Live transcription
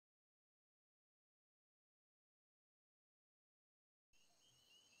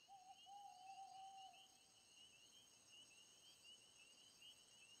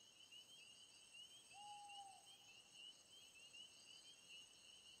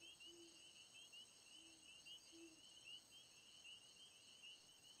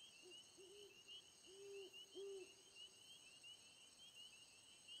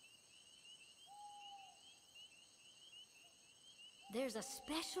There's a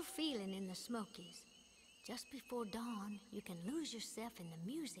special feeling in the Smokies. Just before dawn, you can lose yourself in the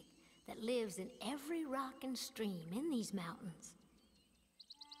music that lives in every rock and stream in these mountains.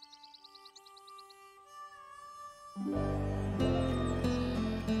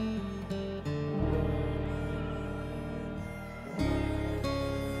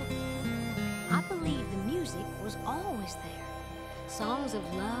 I believe the music was always there. Songs of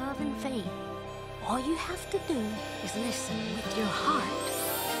love and faith. All you have to do is listen with your heart.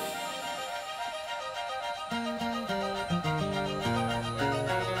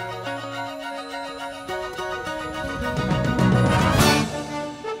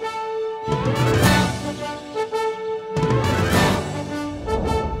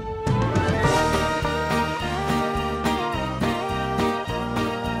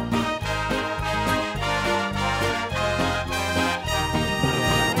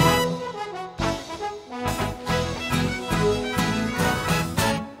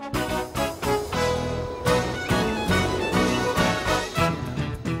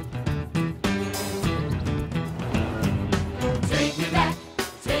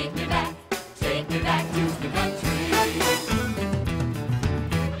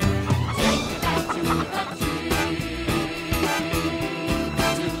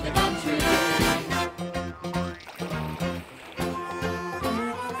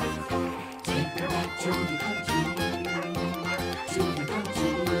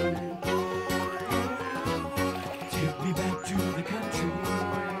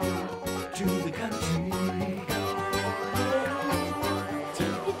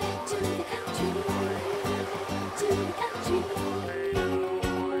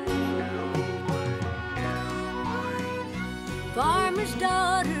 Farmer's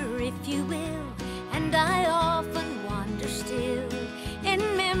daughter, if you will, and I often wander still in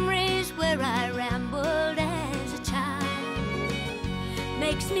memories where I rambled as a child.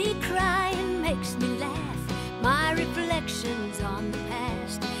 Makes me cry and makes me laugh, my reflections on the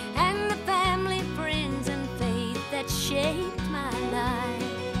past and the family, friends, and faith that shaped my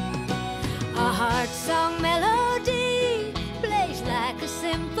life. A Heartsong melody plays like a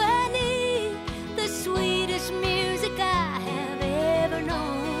symphony, the sweetest music I have ever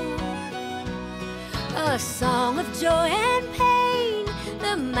known. A song of joy and pain,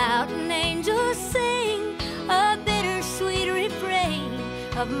 the mountain angels sing, a bittersweet refrain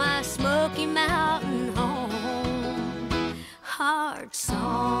of my Smoky Mountain home.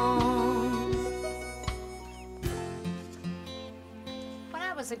 Heartsong. When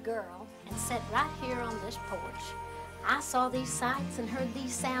I was a girl and sat right here on this porch, I saw these sights and heard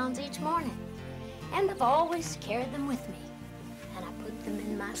these sounds each morning. And I've always carried them with me, and I put them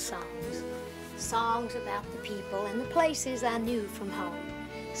in my songs. Songs about the people and the places I knew from home.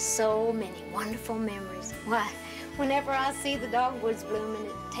 So many wonderful memories. Why, whenever I see the dogwoods blooming,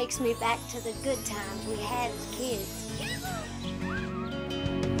 it takes me back to the good times we had as kids.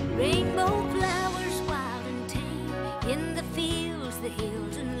 Rainbow flowers wild and tame, in the fields, the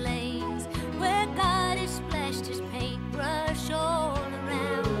hills and lanes, where God has splashed his paintbrush all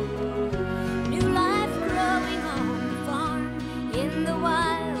around. In the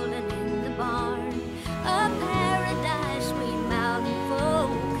wild and in the barn, a paradise we mountain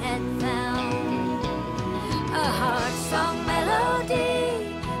folk had found. A Heartsong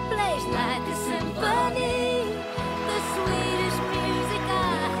melody plays like a symphony, the sweetest music I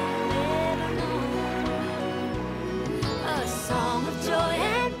have ever known. A song of joy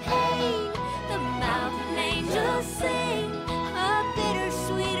and pain, the mountain angels sing, a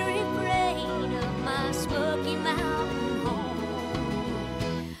bittersweet refrain of my Smoky Mountain home.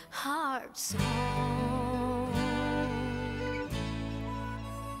 Heartsong.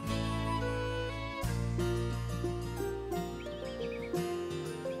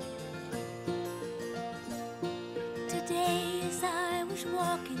 Today as I was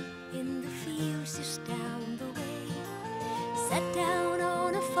walking in the fields just down the way, sat down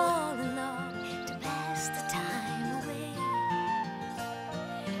on a fallen log to pass the time away.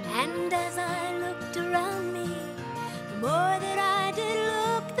 And as I looked around me, the more that I did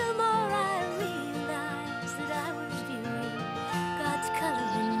look, the more I realized that I was viewing God's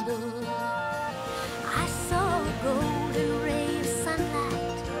coloring book. I saw a golden ray of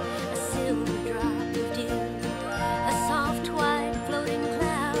sunlight, a silver drop of dew, a soft white floating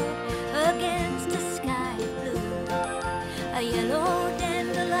cloud against a sky of blue, a yellow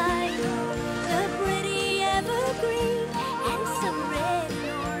dandelion, a pretty evergreen, and some red and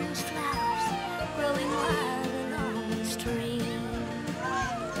orange flowers growing wild along the stream.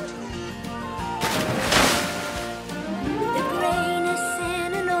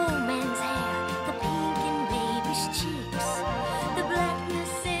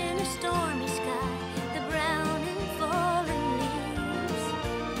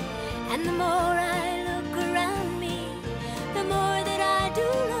 And the more I look around me, the more that I do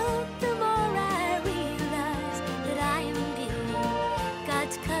look, the more I realize that I am building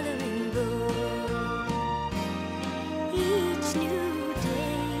God's coloring book. Each new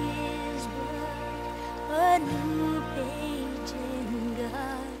day is but a new page in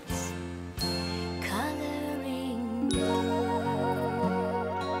God's coloring book.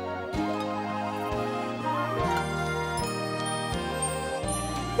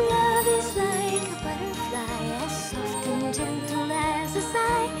 Love is like a butterfly, as soft and gentle as a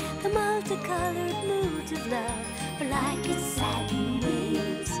sigh. The multicolored moods of love are like its satin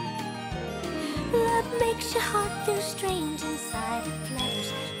wings. Love makes your heart feel strange inside. It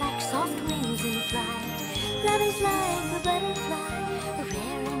flutters like soft wings in flight. Love is like a butterfly, a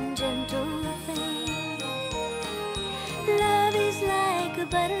rare and gentle thing. Love is like a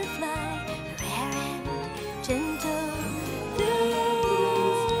butterfly, a rare and gentle thing.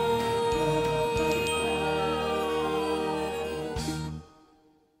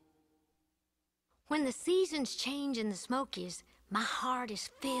 When the seasons change in the Smokies, my heart is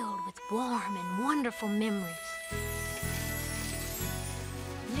filled with warm and wonderful memories.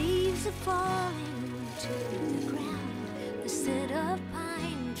 Leaves are falling to the ground, the scent of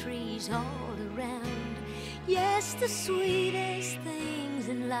pine trees all around. Yes, the sweetest things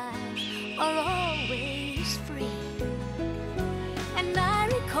in life are always free. And I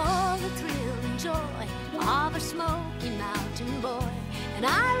recall the thrill and joy of a Smoky Mountain boy. And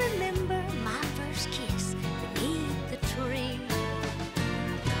I remember my first kiss beneath the tree.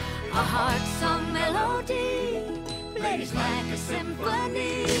 A Heartsong melody plays like a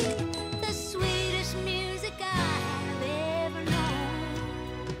symphony, the sweetest music I have ever known.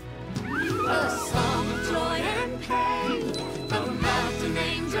 A song of joy and pain, the mountain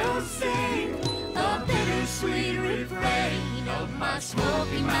angels sing, a bittersweet refrain of my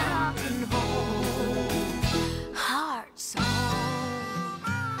Smoky Mountain home. Heartsong.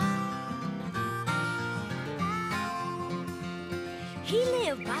 He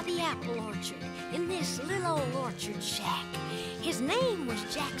lived by the apple orchard in this little old orchard shack. His name was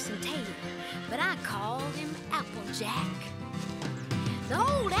Jackson Taylor, but I called him Applejack. The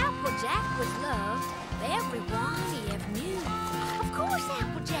old Applejack was loved by everyone he ever knew. Of course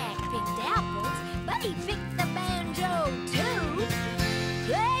Applejack picked apples, but he picked the banjo too.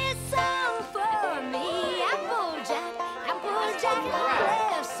 Play a song for me, Applejack, Applejack,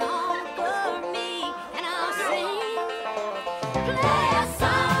 play a song for me, and I'll sing. Play a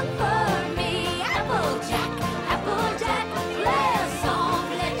song for me, Applejack, Applejack, play a song,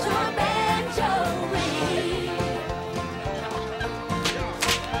 let your banjo ring.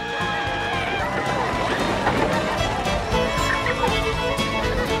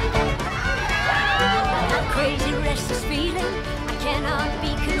 A crazy, restless feeling, I cannot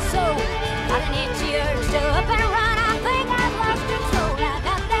be consoled. Got an itchy urge to up and run, I think I've lost control. I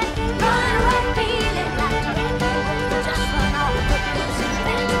got that run feeling like a just run off, put loose and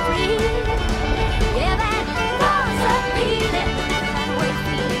set free. Yeah, that was a feeling, that way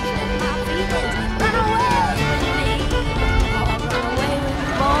feeling, let my feelings run away with me. Oh, run away with me,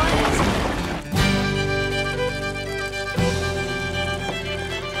 boys.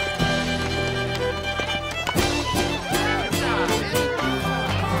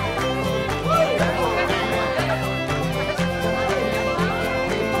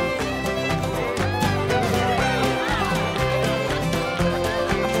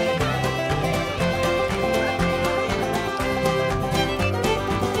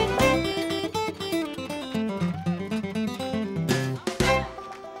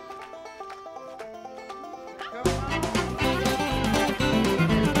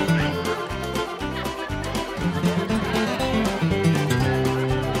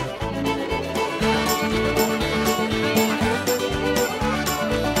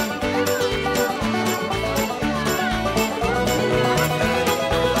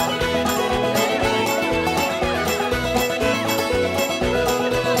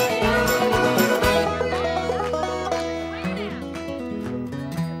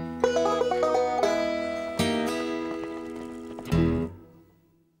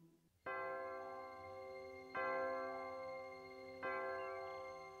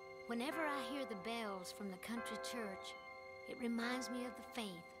 Whenever I hear the bells from the country church, it reminds me of the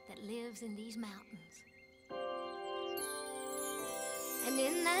faith that lives in these mountains. And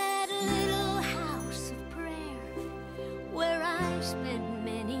in that little house of prayer, where I spent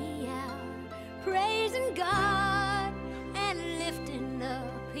many hours praising God and lifting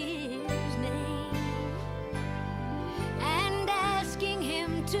up His name, and asking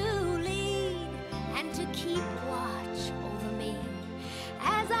Him to lead and to keep watch over me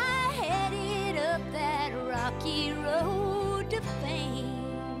as I head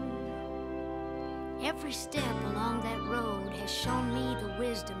Every step along that road has shown me the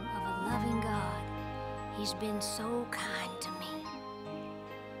wisdom of a loving God. He's been so kind to me.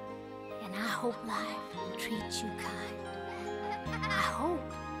 And I hope life treats you kind. I hope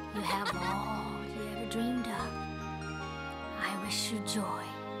you have all you ever dreamed of. I wish you joy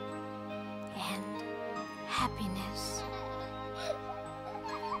and happiness.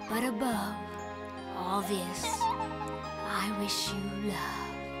 But above all this, I wish you love.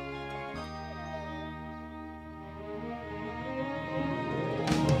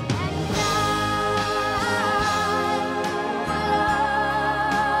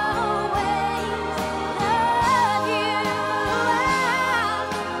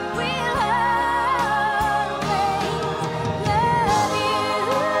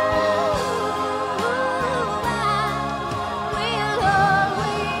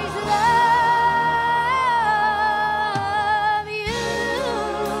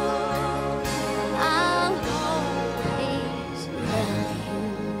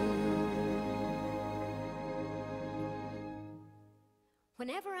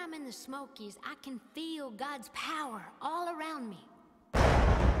 Whenever I'm in the Smokies, I can feel God's power all around me.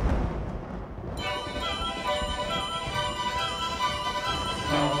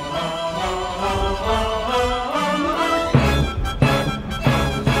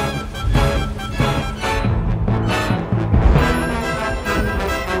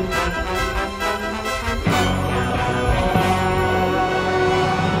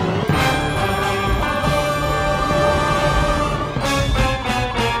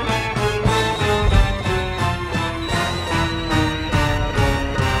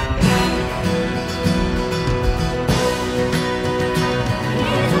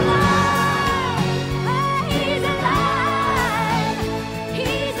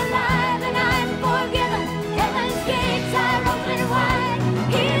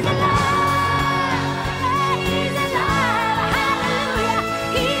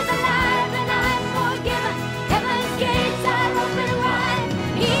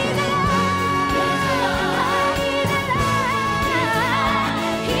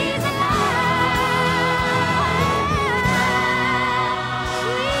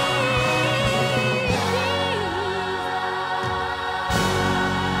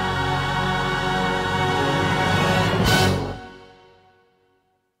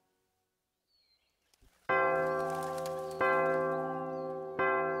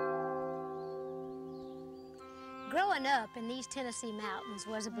 Growing up in these Tennessee mountains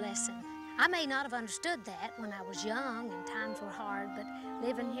was a blessing. I may not have understood that when I was young and times were hard, but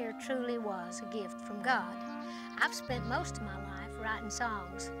living here truly was a gift from God. I've spent most of my life writing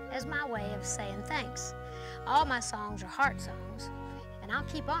songs as my way of saying thanks. All my songs are heart songs, and I'll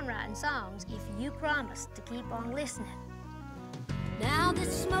keep on writing songs if you promise to keep on listening. Now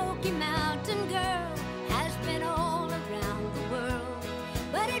this Smoky Mountain girl has been all around the world,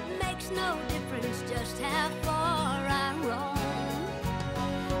 but it makes no difference just how far I roam.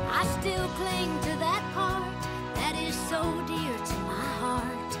 I still cling to that part that is so dear to my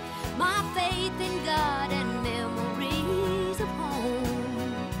heart, my faith in God and memories of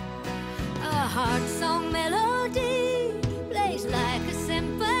home. A heart song melody plays like a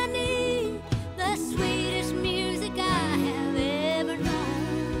symphony, the sweetest music I have ever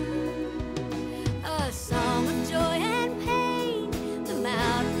known. A song of joy and pain, the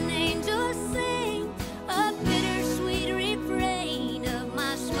mountain angels sing, a bittersweet refrain of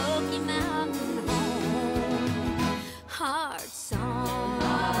my Smoky Mountain home. Heart song,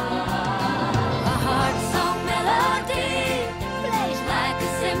 a heart song melody plays like a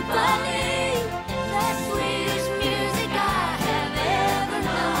symphony.